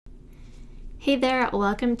Hey there,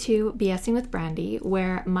 welcome to BSing with Brandy,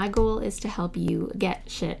 where my goal is to help you get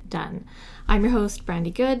shit done. I'm your host,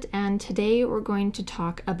 Brandy Good, and today we're going to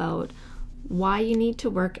talk about why you need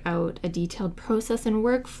to work out a detailed process and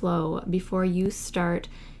workflow before you start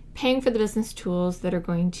paying for the business tools that are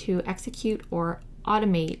going to execute or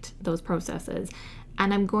automate those processes.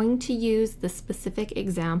 And I'm going to use the specific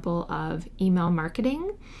example of email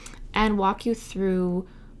marketing and walk you through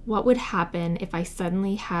what would happen if I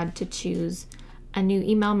suddenly had to choose a new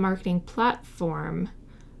email marketing platform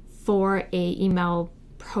for a email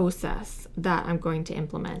process that I'm going to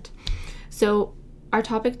implement. So our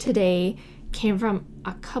topic today came from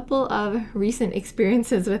a couple of recent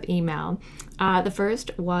experiences with email. The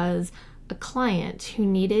first was a client who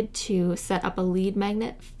needed to set up a lead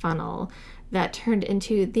magnet funnel that turned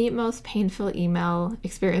into the most painful email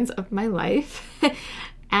experience of my life.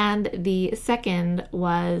 And the second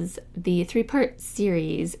was the 3-part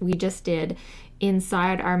series we just did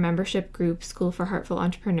inside our membership group, School for Heartful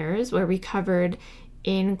Entrepreneurs, where we covered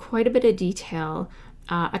in quite a bit of detail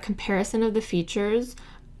a comparison of the features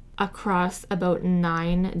across about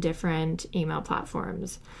 9 different email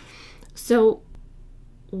platforms. So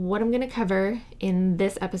what I'm going to cover in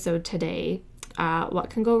this episode today, what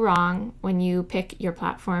can go wrong when you pick your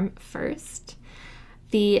platform first,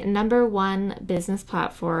 the number one business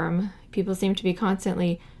platform people seem to be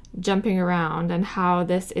constantly jumping around and how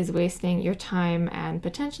this is wasting your time and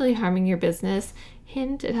potentially harming your business.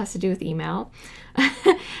 Hint, it has to do with email.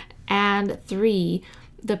 And 3,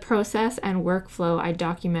 the process and workflow I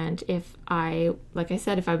document if I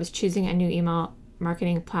was choosing a new email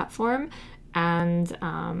marketing platform and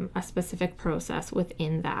a specific process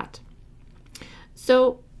within that.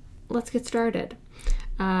 So let's get started.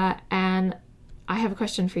 And I have a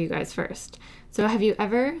question for you guys first. So have you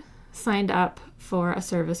ever signed up for a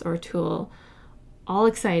service or tool all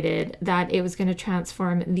excited that it was going to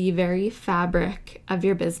transform the very fabric of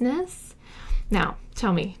your business? Now,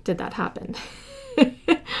 tell me, did that happen?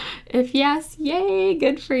 If yes, yay,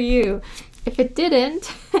 good for you. If it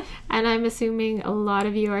didn't, and I'm assuming a lot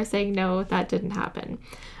of you are saying no, that didn't happen.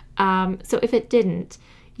 So if it didn't,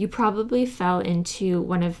 you probably fell into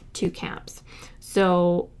one of 2 camps.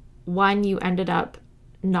 So one, you ended up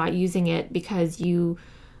not using it because you,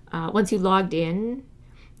 once you logged in,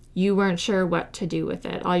 you weren't sure what to do with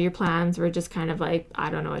it. All your plans were just kind of like,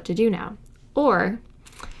 I don't know what to do now. Or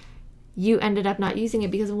you ended up not using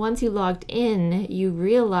it because once you logged in, you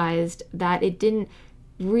realized that it didn't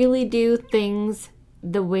really do things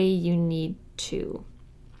the way you need to.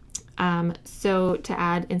 So to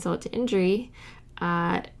add insult to injury,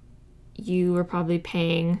 you were probably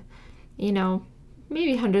paying,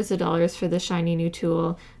 maybe hundreds of dollars for the shiny new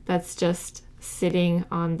tool that's just sitting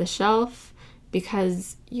on the shelf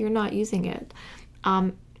because you're not using it.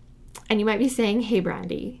 And you might be saying, hey,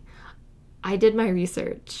 Brandy, I did my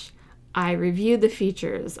research. I reviewed the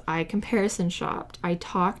features. I comparison shopped. I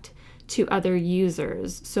talked to other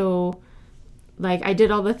users. So I did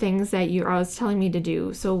all the things that you're always telling me to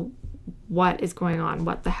do. So what is going on?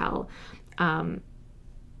 What the hell?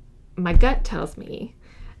 My gut tells me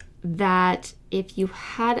that if you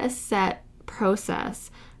had a set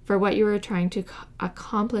process for what you were trying to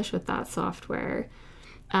accomplish with that software,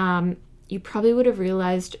 you probably would have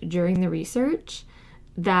realized during the research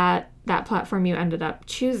that platform you ended up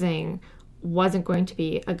choosing wasn't going to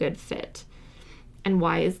be a good fit. And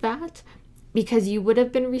why is that? Because you would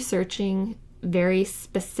have been researching very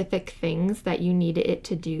specific things that you needed it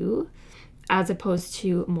to do as opposed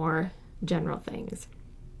to more general things.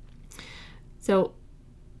 So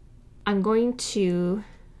I'm going to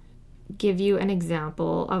give you an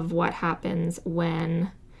example of what happens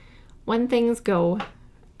when things go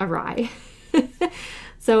awry.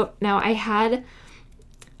 So now I had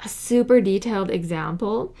a super detailed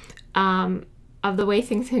example of the way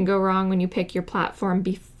things can go wrong when you pick your platform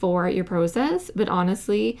before your process. But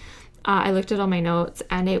honestly, I looked at all my notes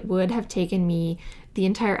and it would have taken me the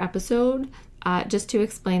entire episode just to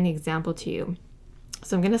explain the example to you.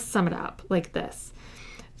 So I'm going to sum it up like this.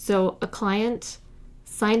 So a client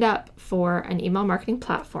signed up for an email marketing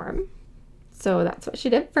platform. So that's what she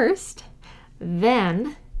did first.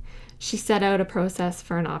 Then she set out a process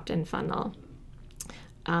for an opt-in funnel.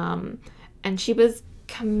 And she was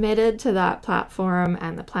committed to that platform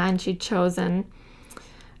and the plan she'd chosen.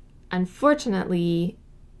 Unfortunately,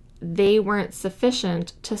 they weren't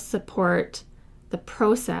sufficient to support the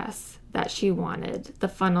process that she wanted, the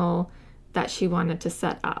funnel that she wanted to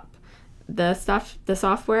set up. The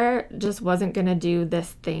software just wasn't going to do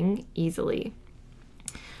this thing easily.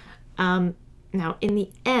 Now, in the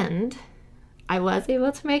end, I was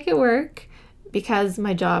able to make it work. because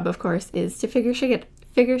my job, of course, is to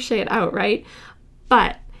figure shit out, right?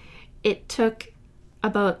 But it took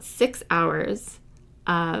about 6 hours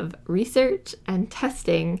of research and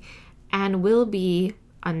testing and will be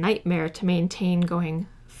a nightmare to maintain going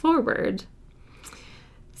forward.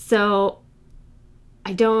 So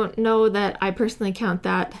I don't know that I personally count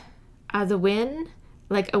that as a win,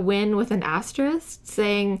 like a win with an asterisk,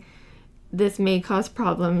 saying this may cause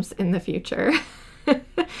problems in the future.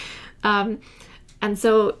 And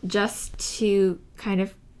so just to kind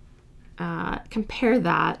of compare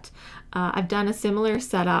that, I've done a similar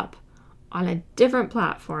setup on a different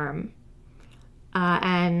platform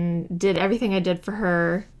and did everything I did for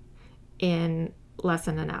her in less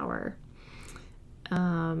than an hour.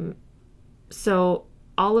 So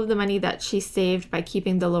all of the money that she saved by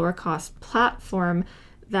keeping the lower cost platform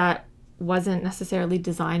that wasn't necessarily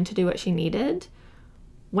designed to do what she needed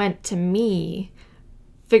went to me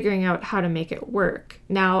figuring out how to make it work.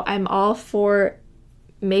 Now, I'm all for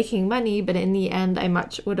making money, but in the end, I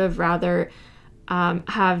much would have rather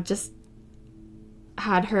have just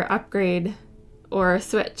had her upgrade or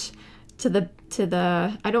switch to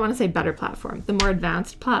the I don't want to say better platform, the more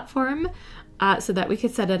advanced platform, so that we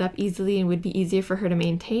could set it up easily and would be easier for her to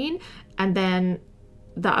maintain. And then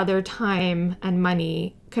the other time and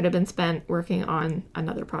money could have been spent working on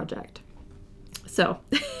another project. So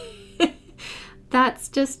that's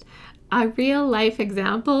just a real life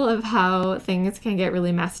example of how things can get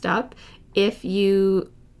really messed up if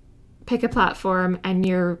you pick a platform and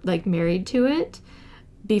you're like married to it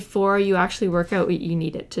before you actually work out what you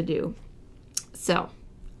need it to do. So,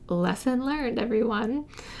 lesson learned, everyone.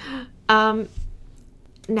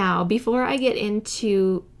 Now, before I get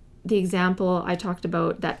into the example I talked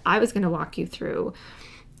about that I was going to walk you through,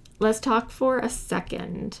 let's talk for a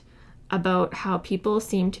second about how people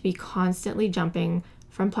seem to be constantly jumping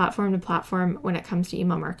from platform to platform when it comes to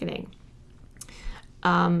email marketing.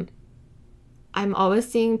 I'm always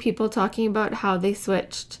seeing people talking about how they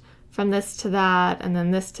switched from this to that and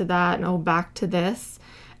then this to that and back to this.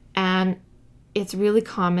 And it's really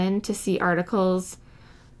common to see articles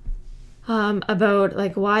about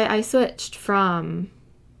like why I switched from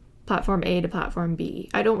platform A to platform B.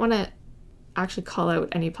 I don't want to actually call out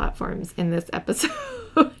any platforms in this episode.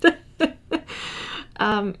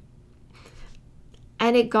 And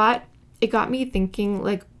it got me thinking,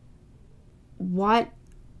 like, what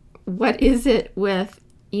is it with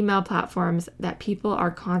email platforms that people are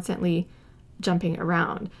constantly jumping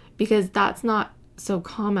around? Because that's not so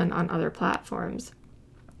common on other platforms.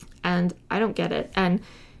 And I don't get it. And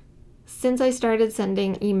since I started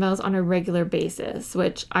sending emails on a regular basis,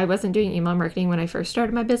 which I wasn't doing email marketing when I first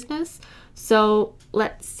started my business. So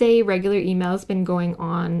let's say regular email's been going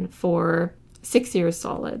on for 6 years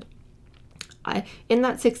solid. In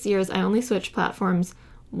that 6 years, I only switched platforms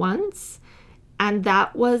once, and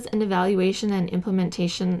that was an evaluation and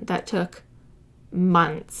implementation that took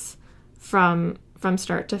months from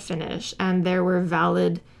start to finish. And there were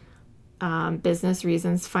valid business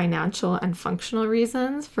reasons, financial and functional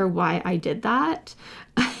reasons for why I did that.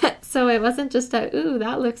 So it wasn't just ooh,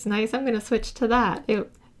 that looks nice, I'm going to switch to that.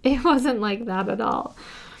 It wasn't like that at all.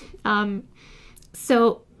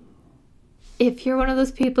 So if you're one of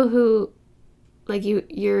those people who, like,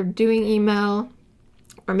 you're doing email,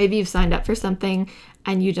 or maybe you've signed up for something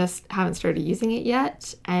and you just haven't started using it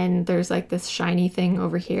yet, and there's like this shiny thing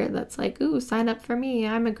over here that's like, ooh, sign up for me,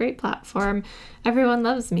 I'm a great platform, everyone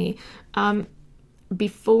loves me.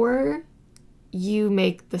 Before you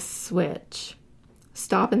make the switch,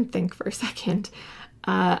 stop and think for a second.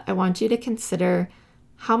 I want you to consider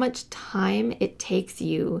how much time it takes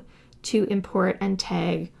you to import and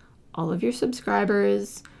tag all of your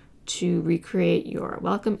subscribers, to recreate your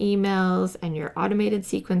welcome emails and your automated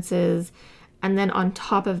sequences. And then on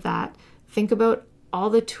top of that, think about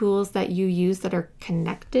all the tools that you use that are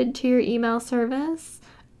connected to your email service.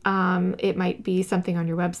 It might be something on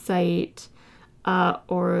your website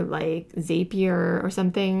or like Zapier or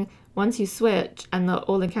something. Once you switch and the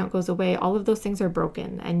old account goes away, all of those things are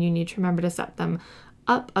broken and you need to remember to set them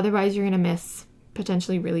up. Otherwise, you're going to miss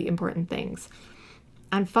potentially really important things.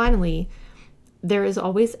 And finally, there is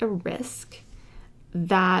always a risk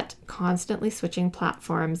that constantly switching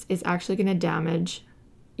platforms is actually going to damage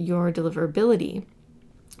your deliverability.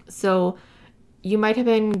 So you might have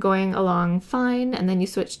been going along fine, and then you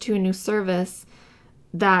switch to a new service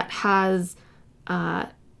that has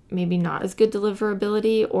maybe not as good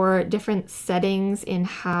deliverability or different settings in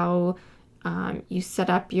how you set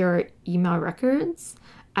up your email records.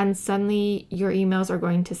 And suddenly your emails are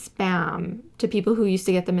going to spam to people who used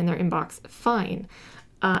to get them in their inbox fine.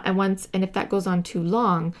 And if that goes on too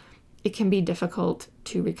long, it can be difficult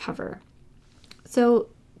to recover. So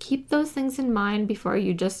keep those things in mind before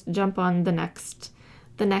you just jump on the next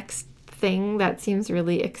thing that seems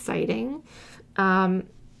really exciting.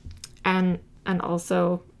 And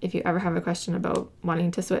also, if you ever have a question about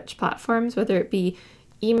wanting to switch platforms, whether it be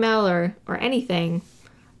email or anything,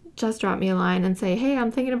 just drop me a line and say, hey,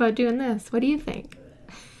 I'm thinking about doing this. What do you think?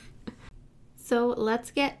 So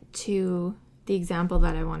let's get to the example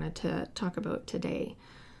that I wanted to talk about today.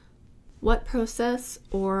 What process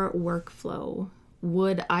or workflow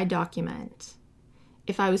would I document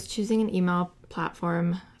if I was choosing an email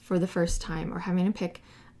platform for the first time or having to pick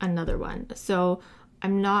another one? So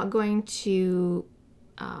I'm not going to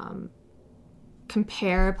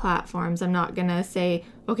compare platforms. I'm not going to say,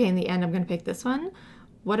 okay, in the end, I'm going to pick this one.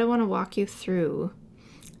 What I want to walk you through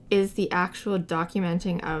is the actual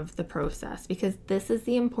documenting of the process, because this is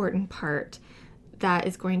the important part that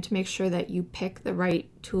is going to make sure that you pick the right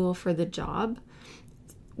tool for the job,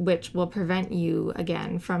 which will prevent you,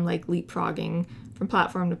 again, from like leapfrogging from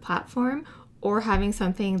platform to platform or having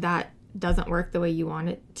something that doesn't work the way you want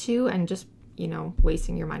it to and just,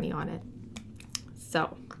 wasting your money on it.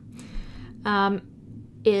 So,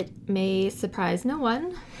 it may surprise no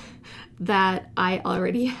one that I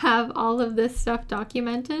already have all of this stuff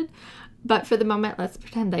documented, but for the moment, let's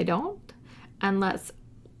pretend I don't, and let's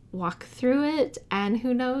walk through it. And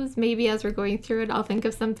who knows, maybe as we're going through it, I'll think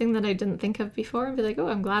of something that I didn't think of before and be like, oh,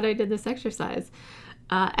 I'm glad I did this exercise.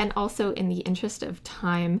 And also, in the interest of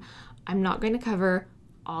time, I'm not going to cover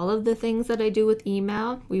all of the things that I do with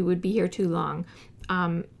email. We would be here too long.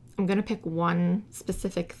 I'm going to pick one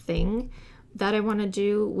specific thing that I want to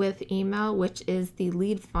do with email, which is the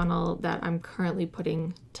lead funnel that I'm currently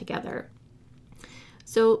putting together.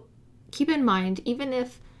 So keep in mind, even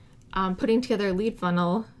if putting together a lead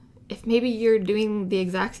funnel, if maybe you're doing the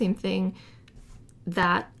exact same thing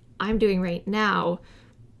that I'm doing right now,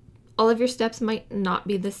 all of your steps might not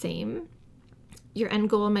be the same. Your end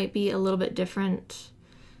goal might be a little bit different.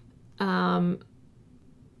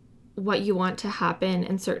 What you want to happen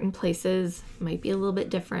in certain places might be a little bit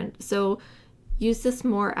different. So use this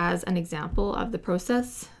more as an example of the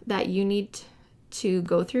process that you need to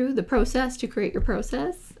go through, the process to create your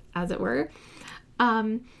process, as it were.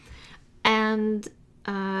 The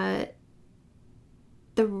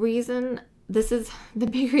reason, this is the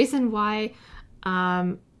big reason why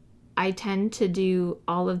I tend to do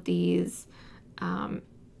all of these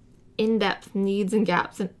in-depth needs and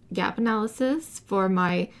gap analysis for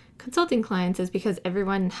my consulting clients, is because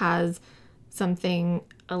everyone has something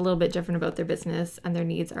a little bit different about their business and their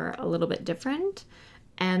needs are a little bit different.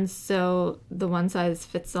 And so the one size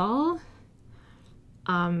fits all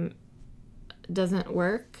doesn't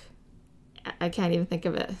work. I can't even think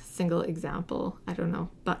of a single example. I don't know,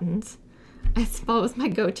 buttons. I suppose my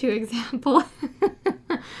go-to example.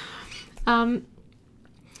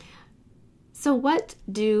 So what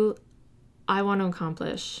do I want to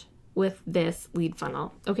accomplish with this lead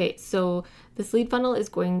funnel? Okay, so this lead funnel is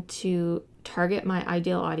going to target my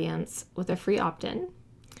ideal audience with a free opt-in.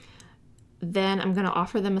 Then I'm going to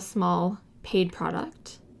offer them a small paid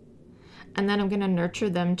product. And then I'm going to nurture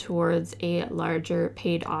them towards a larger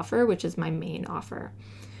paid offer, which is my main offer.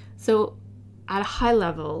 So at a high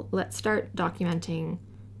level, let's start documenting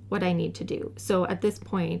what I need to do. So at this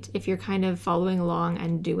point, if you're kind of following along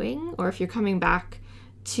and doing, or if you're coming back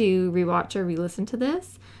to rewatch or re-listen to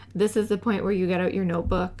this, this is the point where you get out your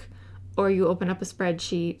notebook or you open up a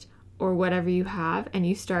spreadsheet or whatever you have and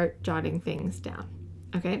you start jotting things down.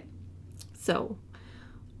 Okay? So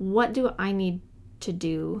what do I need to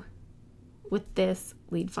do with this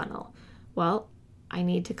lead funnel? Well, I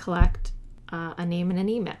need to collect a name and an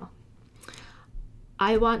email.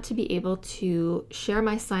 I want to be able to share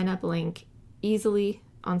my sign up link easily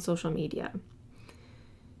on social media.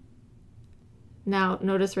 Now,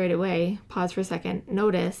 notice right away, pause for a second,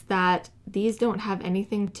 notice that these don't have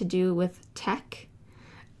anything to do with tech.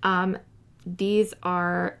 These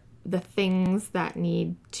are the things that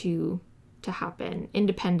need to happen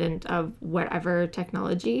independent of whatever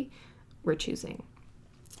technology we're choosing.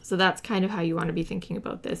 So that's kind of how you want to be thinking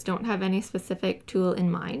about this. Don't have any specific tool in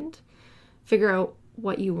mind. Figure out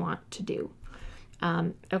what you want to do.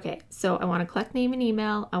 Okay, so I want to collect name and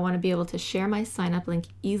email. I want to be able to share my sign up link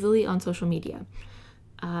easily on social media.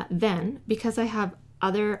 Then, because I have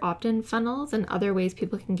other opt-in funnels and other ways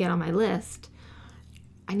people can get on my list,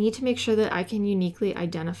 I need to make sure that I can uniquely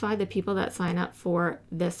identify the people that sign up for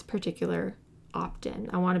this particular opt-in.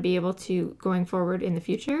 I want to be able to, going forward in the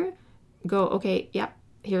future, go, okay, yep,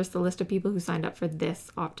 here's the list of people who signed up for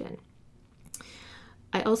this opt-in.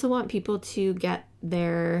 I also want people to get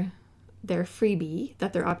their their freebie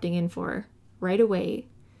that they're opting in for right away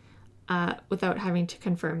without having to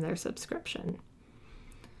confirm their subscription.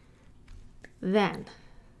 Then,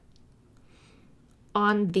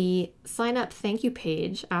 on the sign up thank you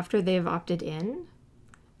page after they've opted in,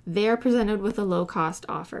 they're presented with a low-cost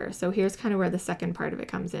offer. So here's kind of where the second part of it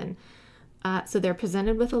comes in. So they're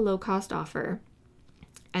presented with a low-cost offer,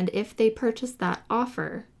 and if they purchase that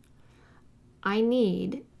offer, I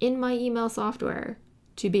need, in my email software,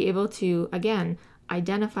 to be able to, again,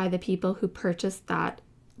 identify the people who purchased that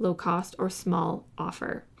low-cost or small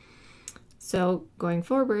offer. So going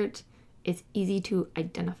forward, it's easy to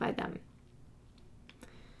identify them.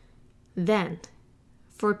 Then,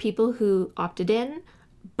 for people who opted in,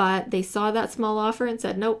 but they saw that small offer and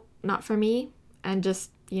said, nope, not for me, and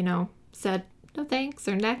just, said, no thanks,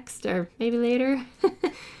 or next, or maybe later,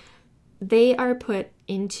 they are put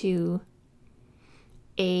into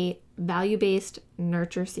a value-based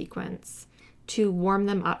nurture sequence to warm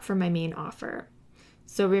them up for my main offer.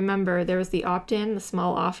 So remember, there was the opt-in, the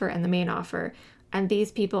small offer, and the main offer. And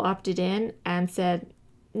these people opted in and said,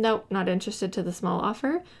 nope, not interested to the small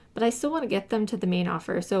offer, but I still want to get them to the main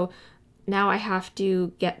offer. So now I have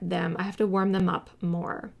to warm them up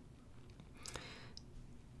more.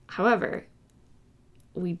 However,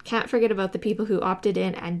 we can't forget about the people who opted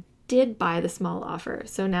in and did buy the small offer.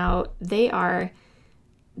 So now they're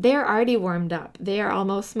already warmed up. They are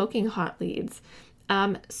almost smoking hot leads.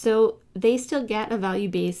 So they still get a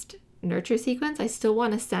value-based nurture sequence. I still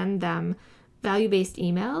want to send them value-based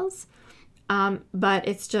emails, but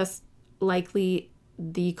it's just likely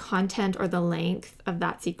the content or the length of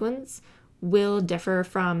that sequence will differ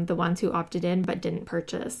from the ones who opted in but didn't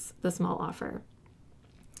purchase the small offer.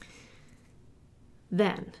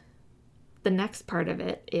 Then the next part of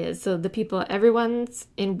it is, so everyone's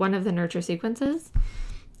in one of the nurture sequences.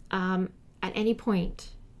 At any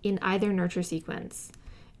point in either nurture sequence,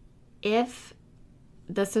 if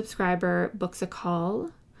the subscriber books a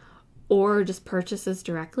call or just purchases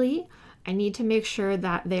directly, I need to make sure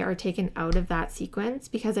that they are taken out of that sequence,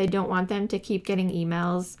 because I don't want them to keep getting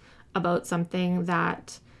emails about something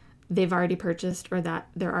that they've already purchased or that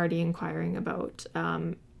they're already inquiring about.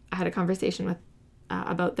 I had a conversation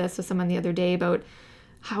about this with someone the other day about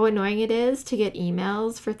how annoying it is to get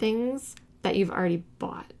emails for things that you've already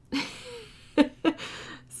bought.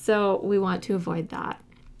 So we want to avoid that.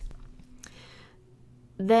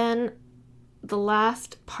 Then the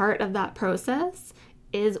last part of that process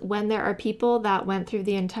is when there are people that went through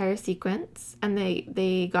the entire sequence and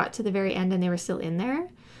they got to the very end and they were still in there.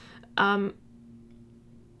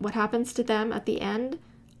 What happens to them at the end?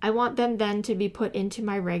 I want them then to be put into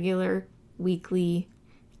my regular weekly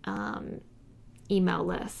email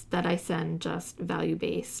list that I send just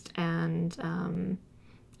value-based and,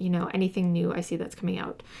 anything new I see that's coming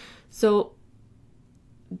out. So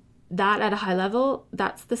that at a high level,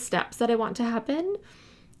 that's the steps that I want to happen.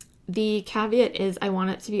 The caveat is I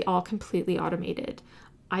want it to be all completely automated.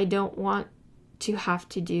 I don't want to have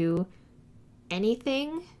to do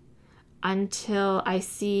anything until I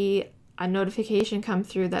see a notification come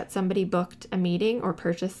through that somebody booked a meeting or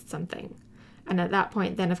purchased something. And at that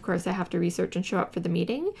point, then of course I have to research and show up for the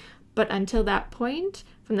meeting. But until that point,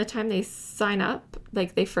 from the time they sign up,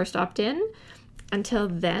 like they first opt in, until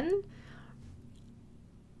then,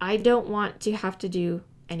 I don't want to have to do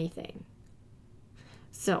anything.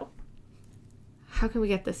 So, how can we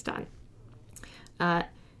get this done? At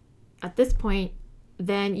this point,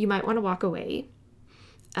 then you might want to walk away.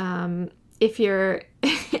 If you're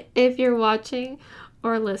if you're watching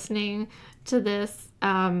or listening to this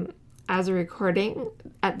as a recording,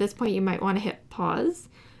 at this point you might want to hit pause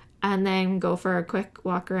and then go for a quick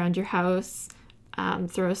walk around your house,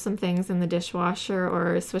 throw some things in the dishwasher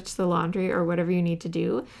or switch the laundry or whatever you need to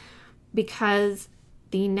do, because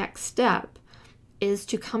the next step is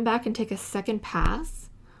to come back and take a second pass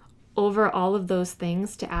over all of those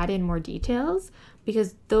things to add in more details,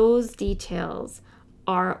 because those details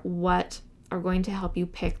are what are going to help you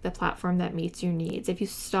pick the platform that meets your needs. If you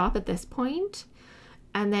stop at this point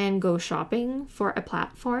and then go shopping for a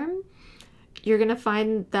platform, you're going to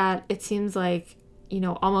find that it seems like,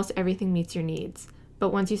 almost everything meets your needs. But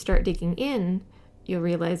once you start digging in, you'll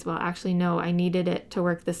realize, well, actually, no, I needed it to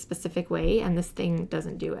work this specific way, and this thing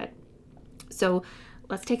doesn't do it. So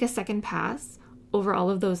let's take a second pass over all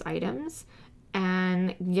of those items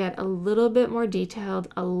and get a little bit more detailed,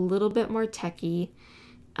 a little bit more techie,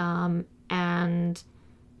 and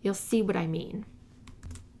you'll see what I mean.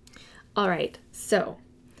 All right, so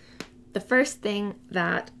the first thing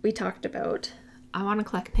that we talked about, I want to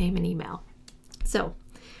collect name and email. So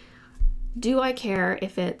do I care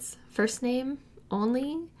if it's first name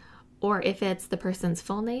only or if it's the person's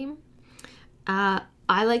full name. I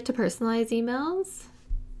like to personalize emails,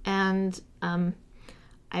 and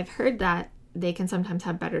I've heard that they can sometimes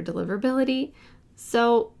have better deliverability.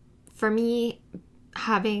 So for me,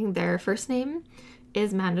 having their first name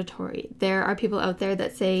is mandatory. There are people out there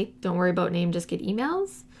that say, don't worry about name, just get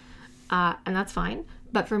emails. And that's fine.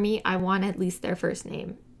 But for me, I want at least their first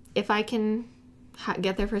name. If I can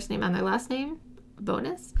get their first name and their last name,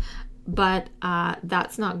 bonus. But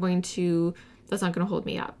that's not going to hold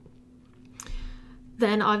me up.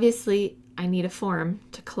 Then obviously I need a form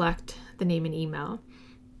to collect the name and email.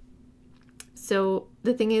 So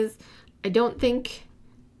the thing is, I don't think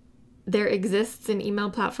there exists an email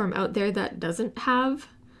platform out there that doesn't have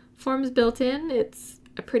forms built in. It's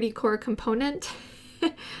a pretty core component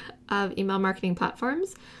of email marketing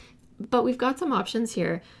platforms, but we've got some options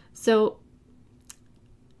here. So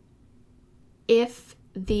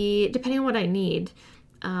depending on what I need,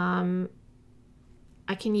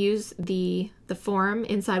 I can use the form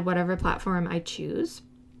inside whatever platform I choose.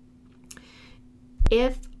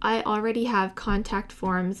 If I already have contact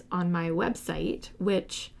forms on my website,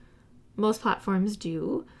 which most platforms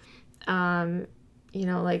do,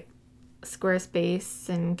 like Squarespace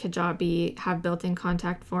and Kajabi have built-in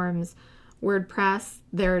contact forms. WordPress,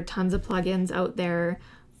 there are tons of plugins out there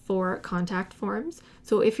for contact forms.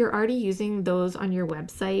 So if you're already using those on your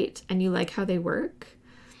website and you like how they work,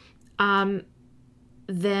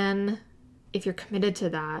 then if you're committed to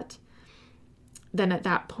that, then at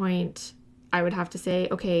that point, I would have to say,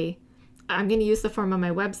 okay, I'm going to use the form on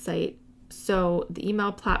my website. So the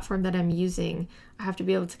email platform that I'm using, I have to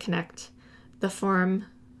be able to connect the form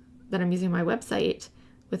that I'm using on my website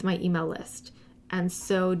with my email list. And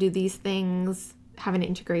so do these things have an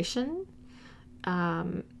integration?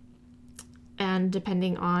 And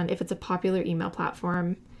depending on if it's a popular email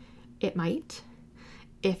platform, it might.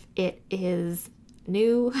 If it is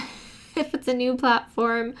new, if it's a new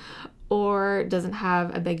platform or doesn't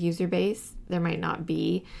have a big user base, there might not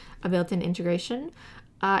be a built-in integration.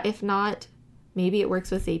 If not, maybe it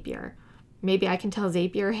works with Zapier. Maybe I can tell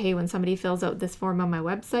Zapier, hey, when somebody fills out this form on my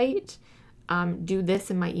website, do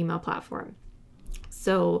this in my email platform.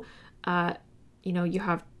 So, you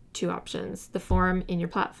have two options, the form in your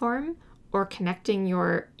platform or connecting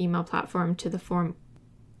your email platform to the form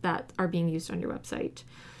that are being used on your website.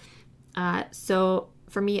 So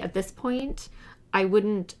for me at this point, I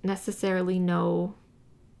wouldn't necessarily know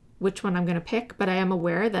which one I'm going to pick, but I am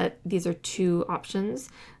aware that these are two options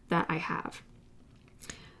that I have.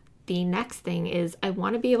 The next thing is I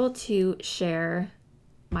want to be able to share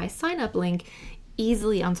my sign up link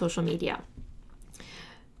easily on social media.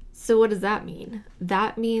 So what does that mean?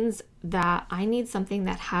 That means that I need something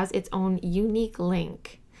that has its own unique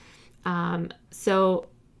link. So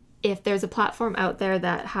if there's a platform out there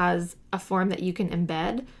that has a form that you can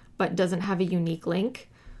embed but doesn't have a unique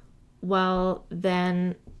link, well,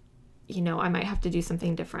 then, I might have to do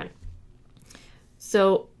something different.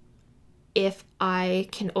 So if I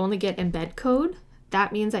can only get embed code,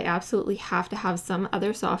 that means I absolutely have to have some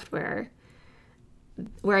other software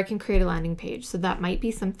where I can create a landing page. So that might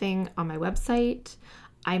be something on my website.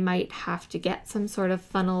 I might have to get some sort of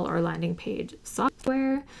funnel or landing page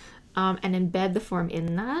software and embed the form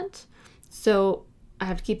in that. So I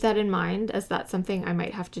have to keep that in mind as that's something I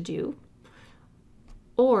might have to do.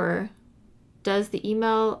 Or does the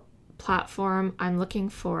email platform I'm looking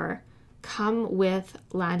for come with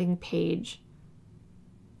landing page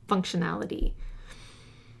functionality?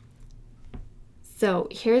 So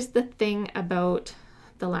here's the thing about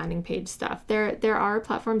the landing page stuff. There are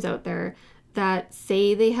platforms out there that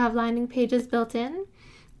say they have landing pages built in.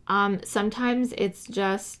 Sometimes it's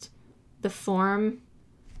just the form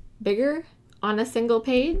bigger on a single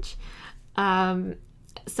page.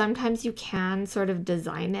 Sometimes you can sort of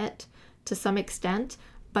design it to some extent,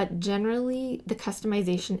 but generally the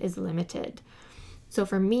customization is limited. So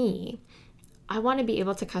for me, I want to be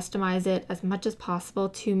able to customize it as much as possible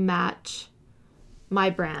to match my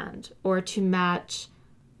brand or to match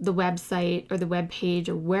the website or the web page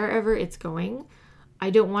or wherever it's going.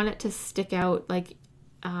 I don't want it to stick out like,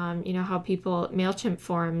 how MailChimp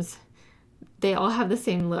forms, they all have the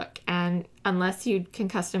same look. And unless you can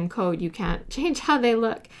custom code, you can't change how they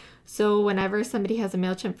look. So whenever somebody has a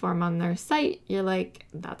MailChimp form on their site, you're like,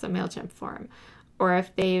 that's a MailChimp form. Or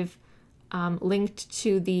if they've linked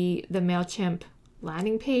to the MailChimp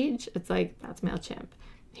landing page, it's like, that's MailChimp.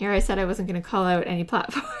 Here I said I wasn't going to call out any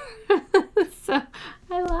platform, so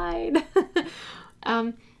I lied.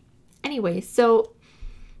 Anyway, so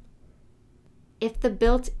if the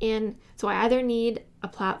built-in, so I either need a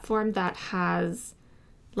platform that has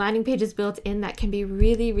landing pages built in that can be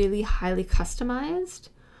really, really highly customized,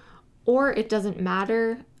 or it doesn't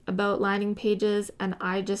matter about landing pages and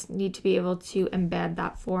I just need to be able to embed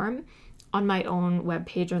that form on my own web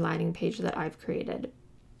page or landing page that I've created.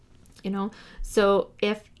 So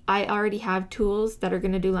if I already have tools that are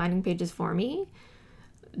going to do landing pages for me,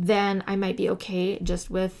 then I might be okay just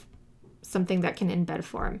with something that can embed a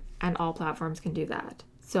form, and all platforms can do that.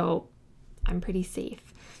 So I'm pretty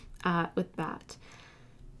safe with that.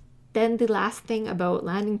 Then the last thing about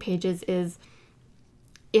landing pages is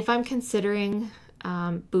if I'm considering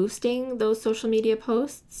boosting those social media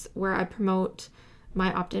posts where I promote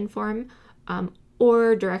my opt-in form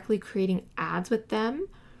or directly creating ads with them,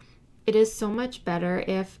 it is so much better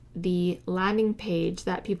if the landing page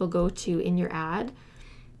that people go to in your ad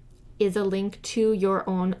is a link to your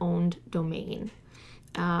own owned domain.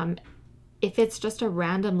 If it's just a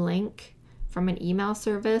random link from an email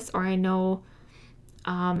service, or I know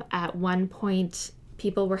at one point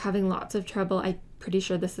people were having lots of trouble, I'm pretty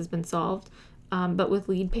sure this has been solved, but with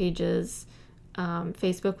lead pages,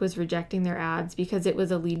 Facebook was rejecting their ads because it was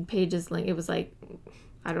a lead pages link. It was like,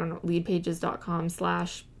 I don't know,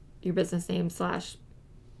 leadpages.com/your business name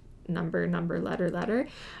 /number letter.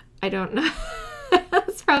 I don't know.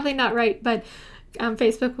 That's probably not right, but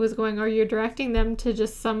Facebook was going, oh, you're directing them to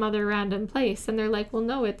just some other random place. And they're like, well,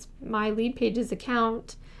 no, it's my lead pages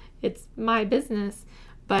account. It's my business.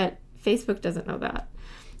 But Facebook doesn't know that.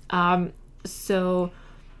 So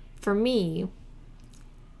for me,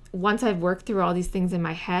 once I've worked through all these things in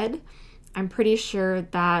my head, I'm pretty sure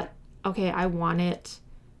that, okay, I want it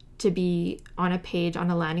to be on a page,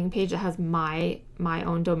 on a landing page that has my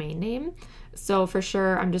own domain name. So for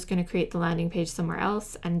sure, I'm just going to create the landing page somewhere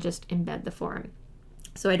else and just embed the form.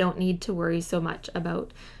 So I don't need to worry so much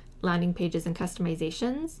about landing pages and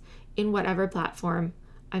customizations in whatever platform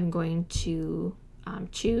I'm going to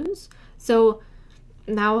choose. So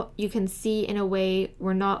now you can see, in a way,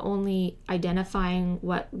 we're not only identifying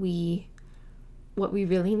what we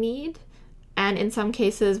really need, and in some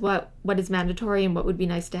cases what is mandatory and what would be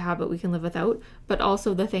nice to have but we can live without, but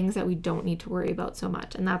also the things that we don't need to worry about so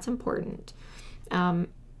much, and that's important.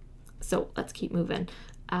 So let's keep moving.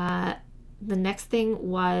 The next thing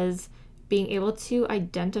was being able to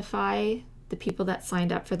identify the people that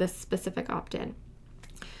signed up for this specific opt-in.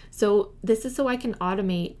 So this is so I can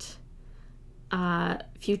automate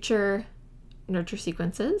future nurture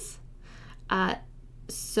sequences.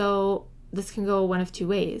 So this can go one of two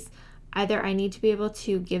ways. Either I need to be able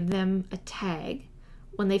to give them a tag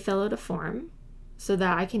when they fill out a form so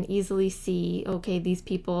that I can easily see, okay, these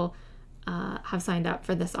people have signed up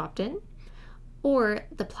for this opt-in, or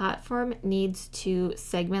the platform needs to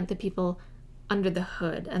segment the people under the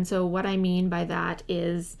hood. And so what I mean by that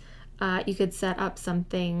is you could set up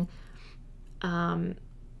something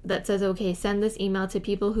that says, okay, send this email to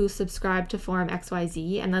people who subscribe to form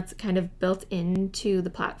XYZ, and that's kind of built into the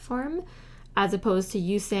platform, as opposed to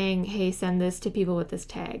you saying, hey, send this to people with this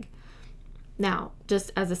tag. Now,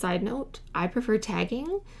 just as a side note, I prefer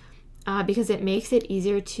tagging because it makes it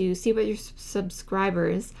easier to see what your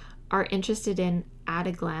subscribers are interested in at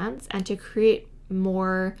a glance and to create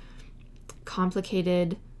more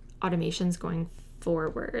complicated automations going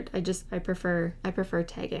forward. I prefer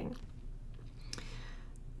tagging.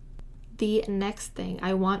 The next thing,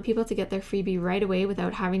 I want people to get their freebie right away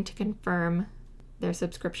without having to confirm their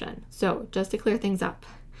subscription. So just to clear things up,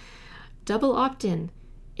 double opt-in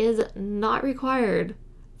is not required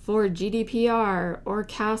for GDPR or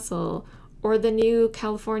CASL or the new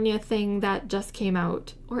California thing that just came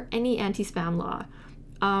out, or any anti-spam law.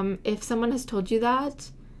 If someone has told you that,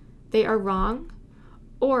 they are wrong,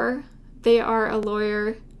 or they are a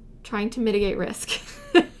lawyer trying to mitigate risk.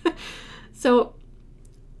 So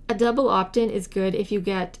a double opt-in is good if you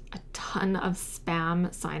get a ton of spam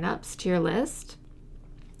signups to your list.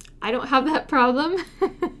 I don't have that problem.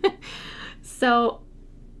 So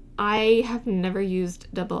I have never used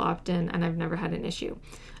double opt-in and I've never had an issue.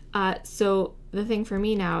 So the thing for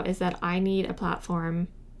me now is that I need a platform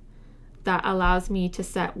that allows me to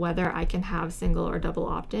set whether I can have single or double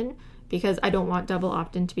opt-in, because I don't want double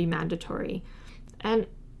opt-in to be mandatory. And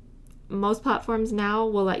most platforms now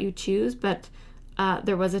will let you choose, but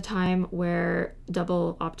there was a time where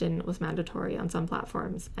double opt-in was mandatory on some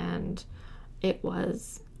platforms, and it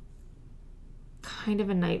was kind of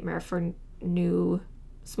a nightmare for new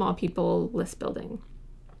small people list building.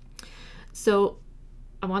 So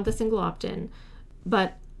I want the single opt-in,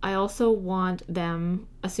 but I also want them,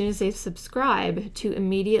 as soon as they subscribe, to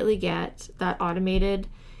immediately get that automated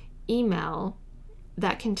email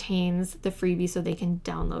that contains the freebie so they can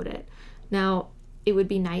download it. Now, it would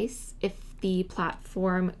be nice if the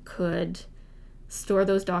platform could store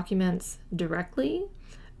those documents directly.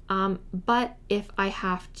 But if I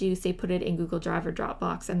have to, say, put it in Google Drive or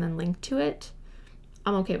Dropbox and then link to it,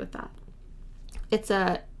 I'm okay with that. It's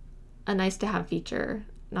a nice to have feature,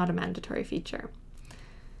 not a mandatory feature.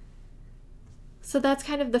 So that's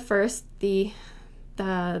kind of the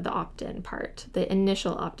opt-in part, the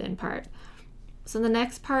initial opt-in part. So the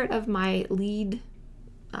next part of my lead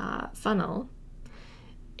funnel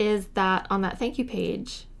is that on that thank you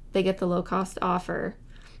page, they get the low-cost offer.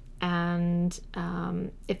 And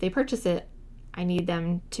if they purchase it, I need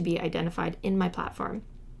them to be identified in my platform.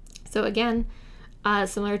 So again,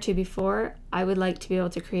 similar to before, I would like to be able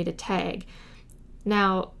to create a tag.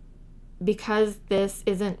 Now, because this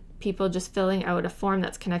isn't people just filling out a form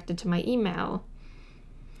that's connected to my email,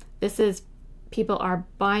 this is people are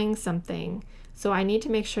buying something. So I need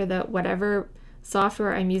to make sure that whatever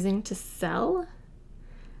software I'm using to sell,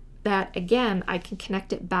 that again, I can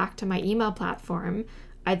connect it back to my email platform,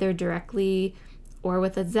 either directly or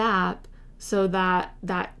with a Zap, so that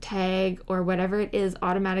that tag or whatever it is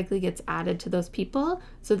automatically gets added to those people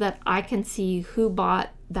so that I can see who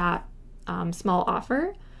bought that small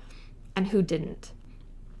offer and who didn't.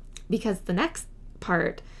 Because the next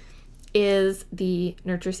part is the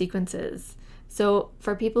nurture sequences. So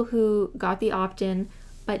for people who got the opt-in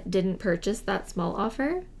but didn't purchase that small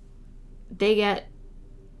offer, they get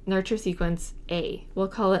nurture sequence A. We'll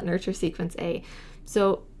call it nurture sequence A.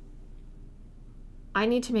 So I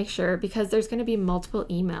need to make sure, because there's going to be multiple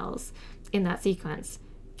emails in that sequence,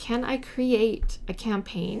 can I create a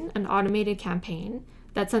campaign, an automated campaign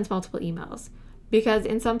that sends multiple emails? Because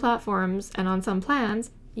in some platforms and on some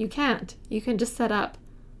plans, you can't. You can just set up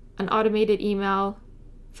an automated email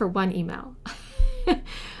for one email.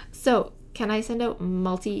 So can I send out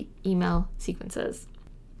multi-email sequences?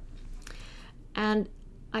 And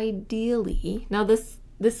ideally, now this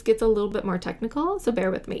gets a little bit more technical, so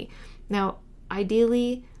bear with me. Now,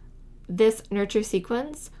 ideally, this nurture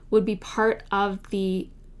sequence would be part of the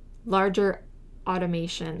larger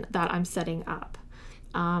automation that I'm setting up,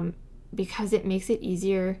 because it makes it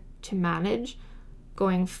easier to manage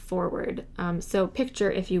going forward. So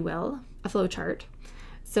picture, if you will, a flow chart.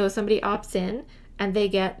 So somebody opts in and they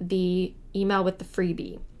get the email with the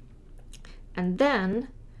freebie. And then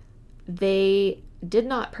they did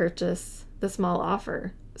not purchase the small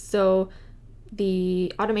offer. So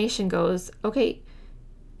the automation goes, okay,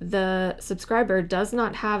 the subscriber does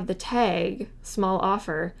not have the tag small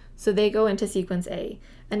offer, so they go into sequence A,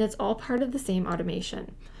 and it's all part of the same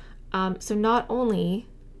automation. So not only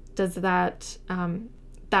does that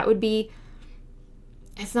would be,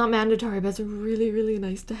 it's not mandatory, but it's really, really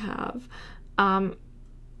nice to have.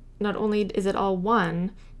 Not only is it all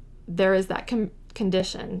one, there is that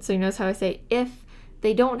condition. So you notice how I say, if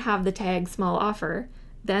they don't have the tag small offer,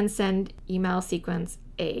 then send email sequence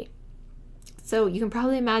A. So you can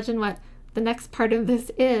probably imagine what the next part of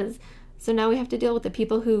this is. So now we have to deal with the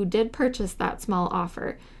people who did purchase that small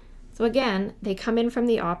offer. So again, they come in from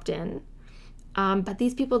the opt-in, but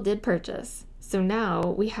these people did purchase. So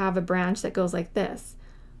now we have a branch that goes like this.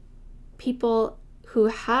 People who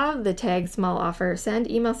have the tag small offer send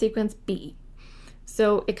email sequence B.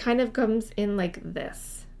 So it kind of comes in like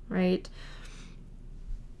this, right?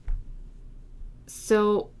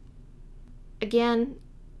 So again,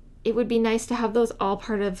 it would be nice to have those all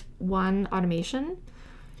part of one automation.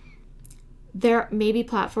 There may be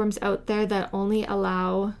platforms out there that only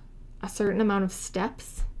allow a certain amount of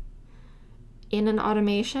steps in an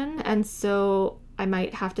automation, and so I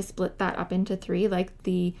might have to split that up into 3, like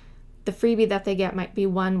the freebie that they get might be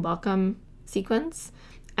one welcome sequence,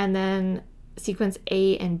 and then sequence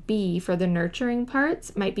A and B for the nurturing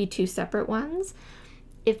parts might be 2 separate ones.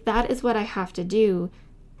 If that is what I have to do,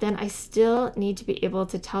 then I still need to be able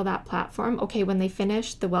to tell that platform, okay, when they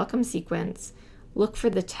finish the welcome sequence, look for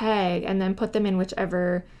the tag and then put them in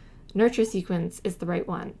whichever nurture sequence is the right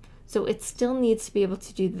one. So it still needs to be able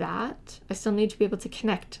to do that. I still need to be able to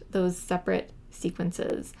connect those separate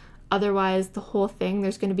sequences. Otherwise, the whole thing,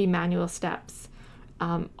 there's going to be manual steps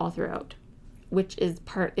all throughout, which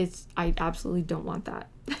I absolutely don't want that.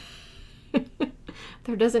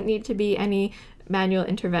 There doesn't need to be any manual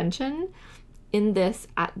intervention in this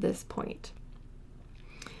at this point.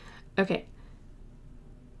 Okay,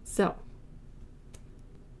 so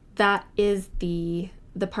that is the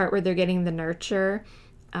part where they're getting the nurture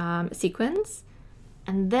sequence.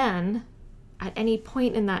 And then at any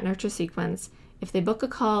point in that nurture sequence, if they book a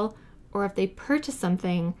call or if they purchase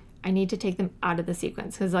something, I need to take them out of the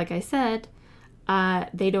sequence. Because like I said,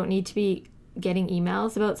 they don't need to be getting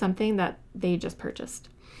emails about something that they just purchased.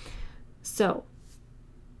 So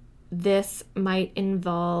this might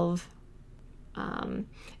involve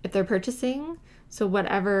if they're purchasing, so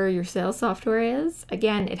whatever your sales software is,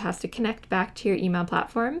 again, it has to connect back to your email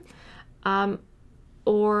platform,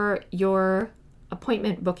 or your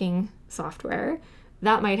appointment booking software,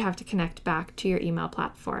 that might have to connect back to your email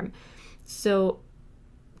platform. So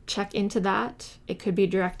check into that. It could be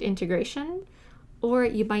direct integration, or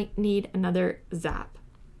you might need another Zap.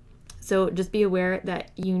 So just be aware that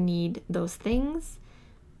you need those things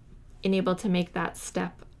and able to make that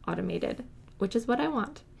step automated, which is what I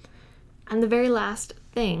want. And the very last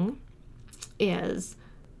thing is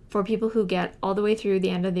for people who get all the way through the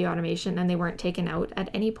end of the automation and they weren't taken out at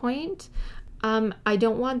any point, I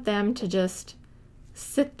don't want them to just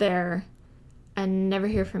sit there and never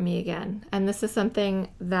hear from me again. And this is something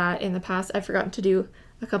that in the past I've forgotten to do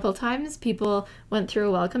a couple times. People went through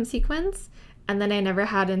a welcome sequence and then I never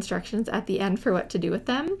had instructions at the end for what to do with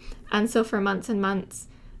them. And so for months and months,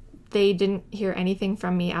 they didn't hear anything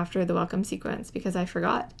from me after the welcome sequence because I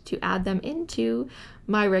forgot to add them into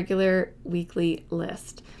my regular weekly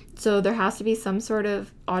list. So there has to be some sort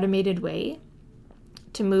of automated way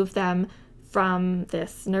to move them from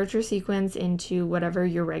this nurture sequence into whatever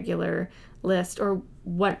your regular list or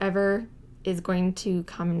whatever is going to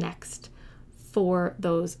come next for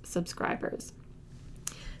those subscribers.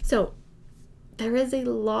 So there is a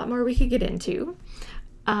lot more we could get into.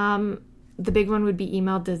 The big one would be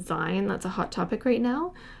email design. That's a hot topic right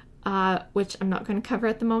now, which I'm not going to cover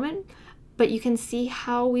at the moment. But you can see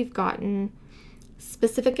how we've gotten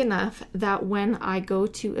specific enough that when I go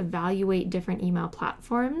to evaluate different email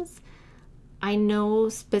platforms, I know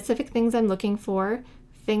specific things I'm looking for,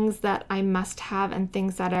 things that I must have, and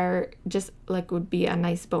things that are just like would be a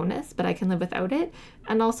nice bonus, but I can live without it.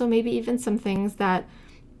 And also maybe even some things that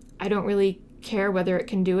I don't really care whether it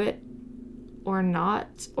can do it or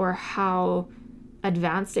not, or how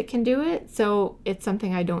advanced it can do it. So it's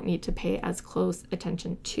something I don't need to pay as close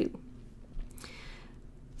attention to.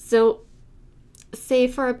 So say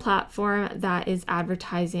for a platform that is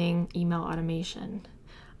advertising email automation,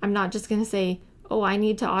 I'm not just going to say, oh, I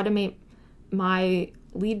need to automate my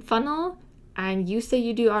lead funnel and you say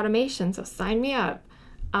you do automation, so sign me up,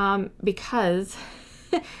 because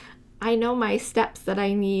I know my steps that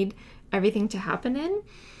I need everything to happen in.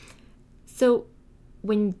 So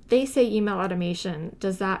when they say email automation,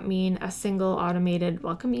 does that mean a single automated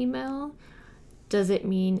welcome email? Does it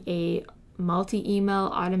mean a multi-email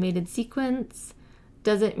automated sequence?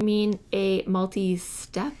 Does it mean a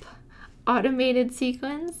multi-step automated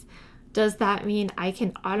sequence? Does that mean I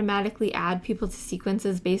can automatically add people to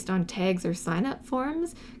sequences based on tags or sign-up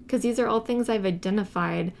forms? Because these are all things I've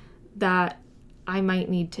identified that I might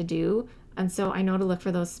need to do. And so I know to look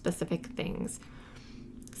for those specific things.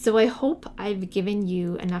 So I hope I've given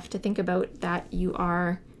you enough to think about, that you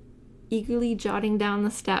are eagerly jotting down the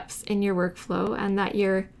steps in your workflow and that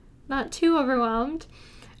you're not too overwhelmed.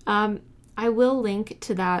 I will link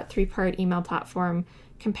to that 3-part email platform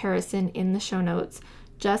comparison in the show notes.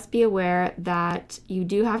 Just be aware that you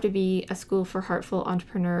do have to be a School for Heartful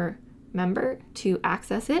Entrepreneur member to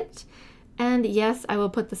access it. And yes, I will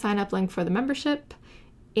put the sign up link for the membership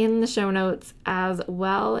in the show notes as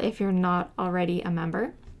well if you're not already a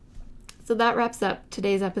member. So that wraps up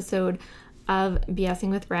today's episode of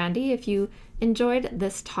BSing with Brandy. If you enjoyed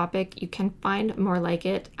this topic, you can find more like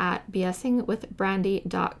it at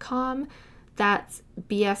bsingwithbrandy.com. That's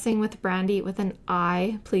bsingwithbrandy with an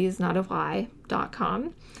I, please, not a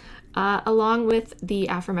Y.com, along with the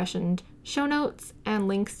aforementioned show notes and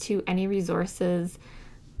links to any resources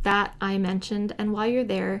that I mentioned. And while you're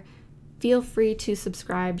there, feel free to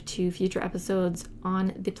subscribe to future episodes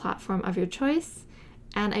on the platform of your choice.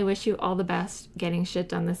 And I wish you all the best getting shit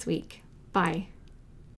done this week. Bye.